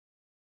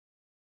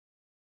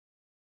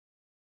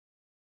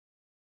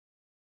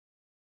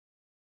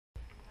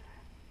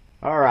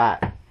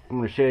Alright, I'm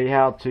going to show you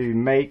how to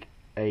make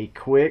a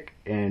quick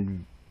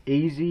and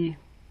easy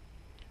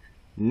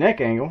neck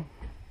angle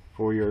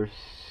for your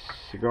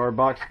cigar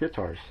box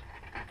guitars.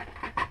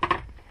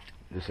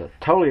 This is a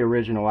totally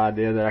original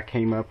idea that I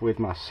came up with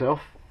myself,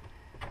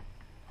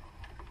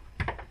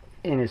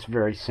 and it's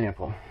very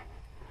simple.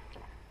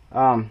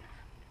 I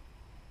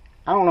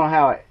don't know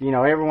how,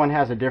 everyone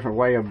has a different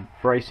way of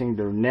bracing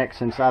their necks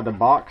inside the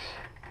box.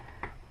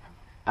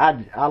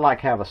 I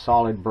like to have a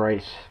solid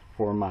brace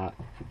for my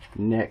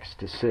necks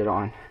to sit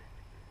on.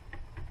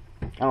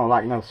 I don't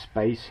like no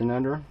space in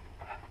under them.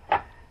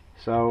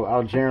 So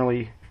I'll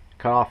generally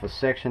cut off a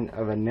section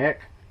of a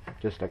neck,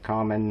 just a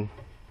common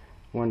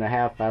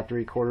 1.5 by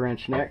 3/4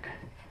 inch neck,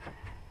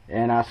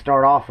 and I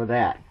start off with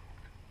that.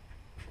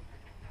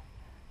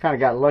 Kind of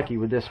got lucky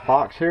with this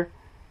box here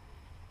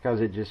because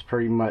it just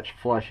pretty much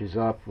flushes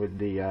up with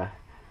the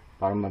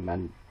bottom of my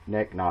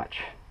neck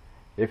notch.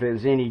 If it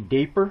was any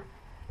deeper,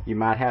 you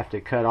might have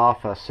to cut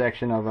off a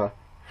section of a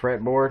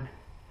fretboard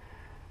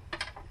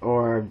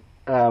or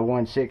a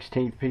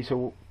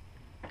 1/16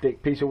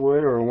 thick piece of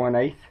wood, or a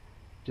 1/8.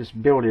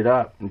 Just build it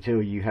up until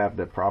you have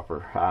the proper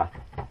height.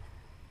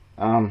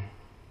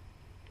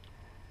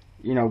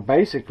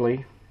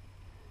 Basically,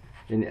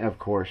 and of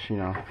course,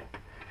 I've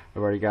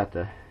already got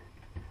the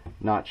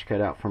notch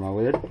cut out for my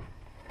lid.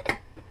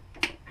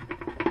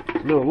 It's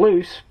a little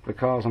loose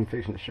because I'm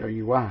fixing to show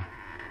you why.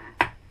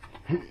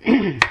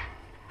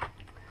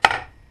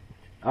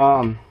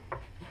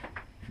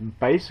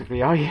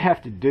 Basically, all you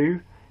have to do,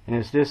 and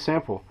it's this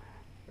simple,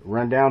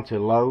 run down to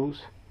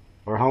Lowe's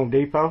or Home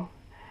Depot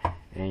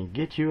and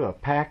get you a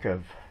pack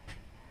of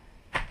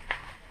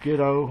good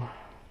old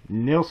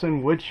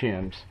Nielsen wood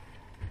shims.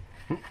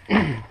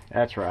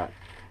 That's right.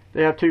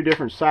 They have two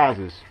different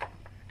sizes.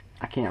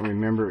 I can't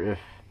remember if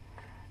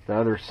the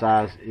other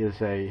size is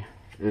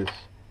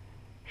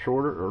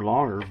shorter or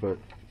longer, but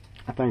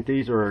I think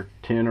these are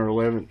 10 or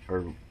 11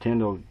 or 10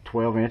 to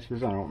 12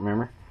 inches. I don't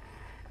remember.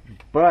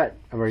 But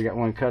I've already got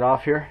one cut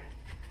off here.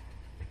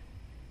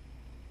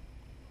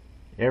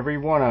 Every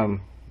one of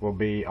them will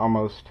be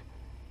almost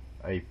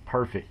a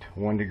perfect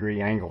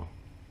 1-degree angle.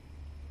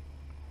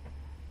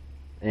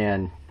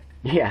 And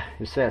yeah,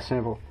 it's that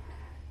simple.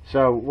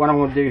 So what I'm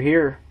going to do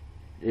here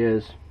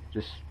is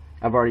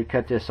I've already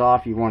cut this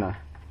off. You want to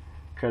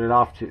cut it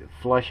off to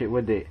flush it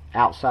with the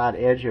outside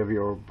edge of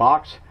your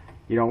box.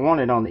 You don't want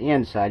it on the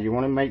inside. You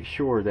want to make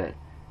sure that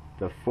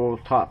the full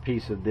top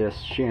piece of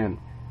this shim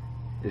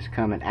is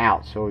coming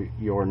out, so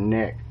your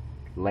neck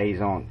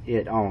lays on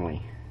it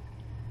only.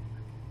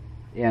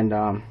 And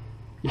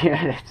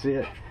yeah, that's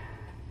it.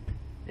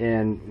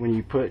 And when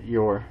you put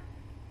your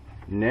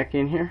neck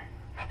in here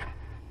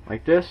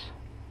like this,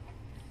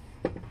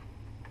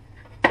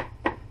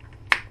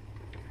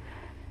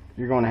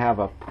 you're going to have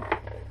a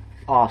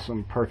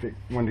awesome, perfect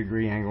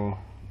 1-degree angle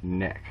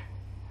neck.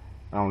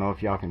 I don't know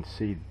if y'all can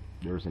see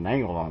there's an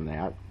angle on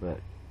that, but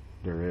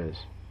there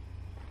is.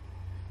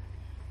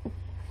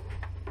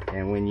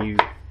 And when you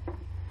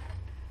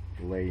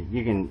lay,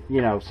 you can,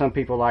 some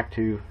people like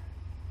to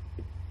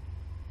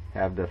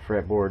have the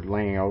fretboard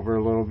laying over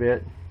a little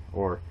bit,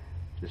 or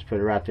just put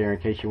it right there in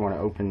case you want to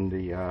open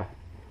the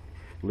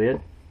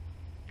lid.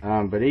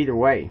 But either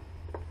way,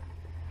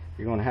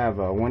 you're going to have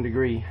a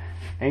 1-degree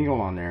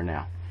angle on there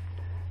now.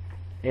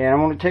 And I'm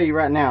going to tell you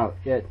right now,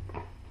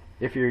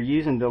 if you're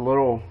using the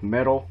little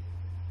metal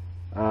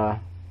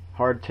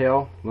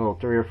hardtail, little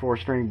 3 or 4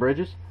 string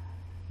bridges,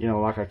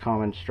 like a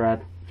common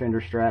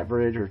Fender Strat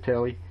bridge or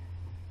Telly,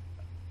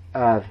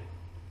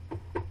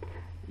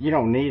 you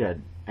don't need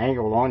an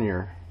angle on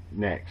your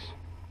necks.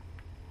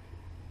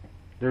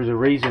 There's a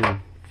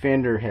reason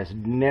Fender has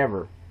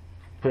never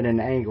put an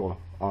angle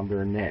on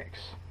their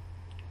necks.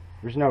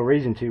 There's no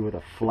reason to with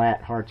a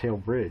flat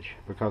hardtail bridge,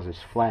 because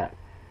it's flat.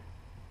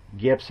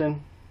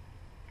 Gibson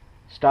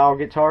style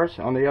guitars,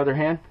 on the other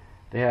hand,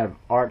 they have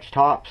arch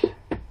tops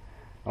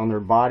on their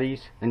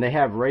bodies, and they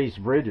have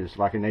raised bridges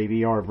like an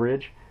ABR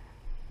bridge,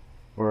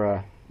 or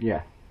a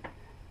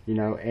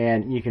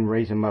and you can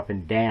raise them up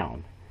and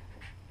down.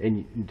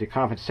 And to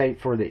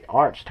compensate for the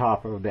arch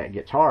top of that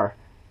guitar,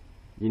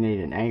 you need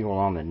an angle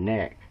on the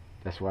neck.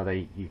 That's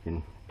why you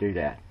can do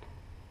that.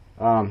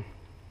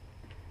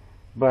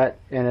 But,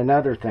 and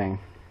another thing,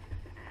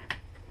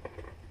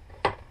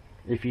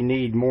 if you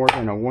need more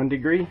than a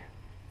 1-degree,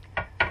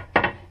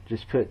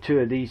 just put 2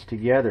 of these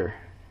together.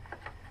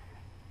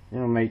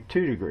 It'll make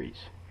 2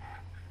 degrees.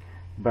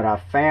 But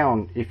I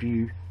found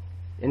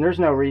and there's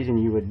no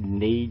reason you would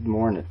need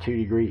more than a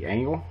 2-degree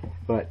angle,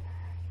 but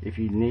if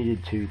you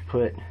needed to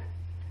put,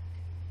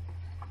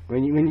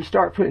 when you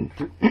start putting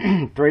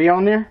 3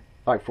 on there,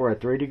 like for a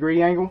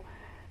 3-degree angle,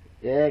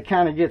 it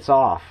kind of gets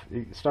off.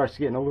 It starts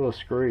getting a little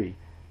screwy.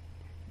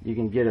 You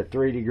can get a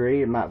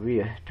 3-degree, it might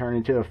be turn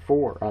into a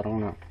 4, I don't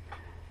know.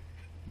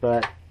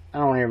 But I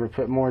don't ever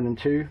put more than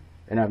 2,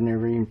 and I've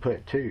never even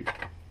put 2.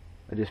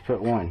 I just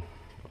put 1.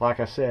 Like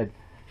I said,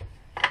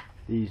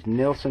 these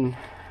Nielsen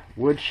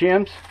wood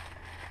shims,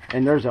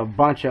 and there's a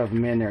bunch of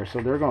them in there,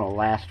 so they're going to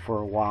last for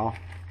a while,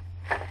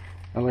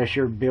 unless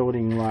you're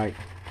building like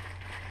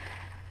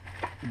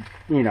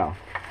you know,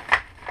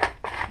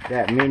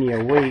 that many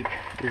a week,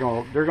 they're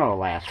gonna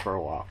last for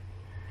a while.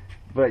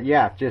 But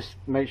yeah, just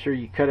make sure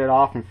you cut it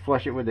off and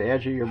flush it with the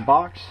edge of your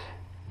box.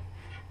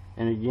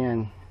 And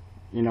again,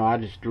 you know, I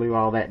just glue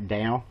all that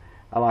down.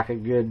 I like a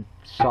good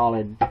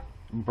solid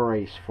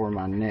brace for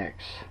my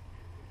necks.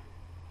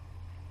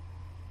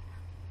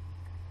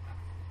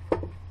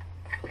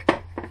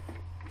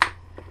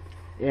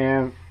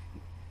 And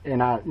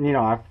I, you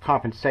know, I've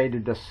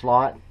compensated the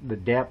slot, the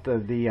depth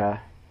of the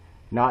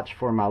notch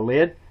for my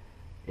lid,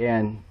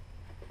 and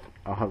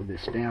I'll hold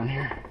this down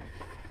here.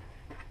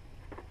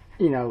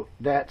 You know,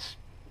 it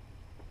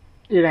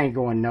ain't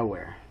going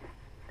nowhere.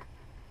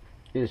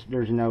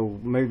 There's no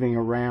moving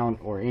around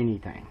or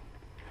anything.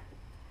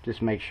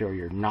 Just make sure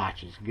your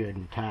notch is good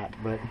and tight.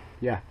 But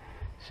yeah,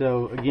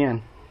 so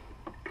again,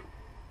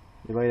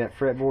 you lay that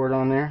fretboard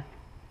on there.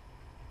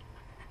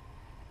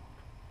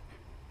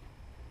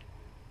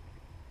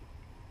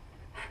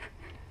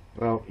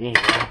 Well,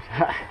 anyway,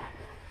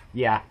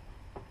 yeah,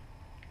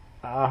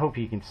 I hope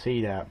you can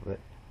see that, but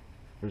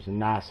there's a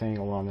nice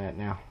angle on that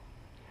now.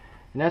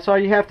 And that's all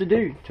you have to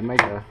do to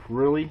make a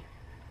really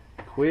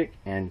quick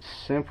and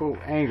simple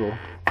angle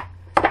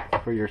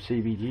for your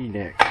CBG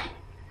necks.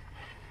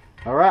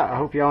 Alright, I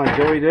hope y'all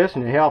enjoy this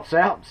and it helps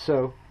out.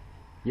 So,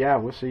 yeah,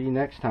 we'll see you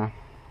next time.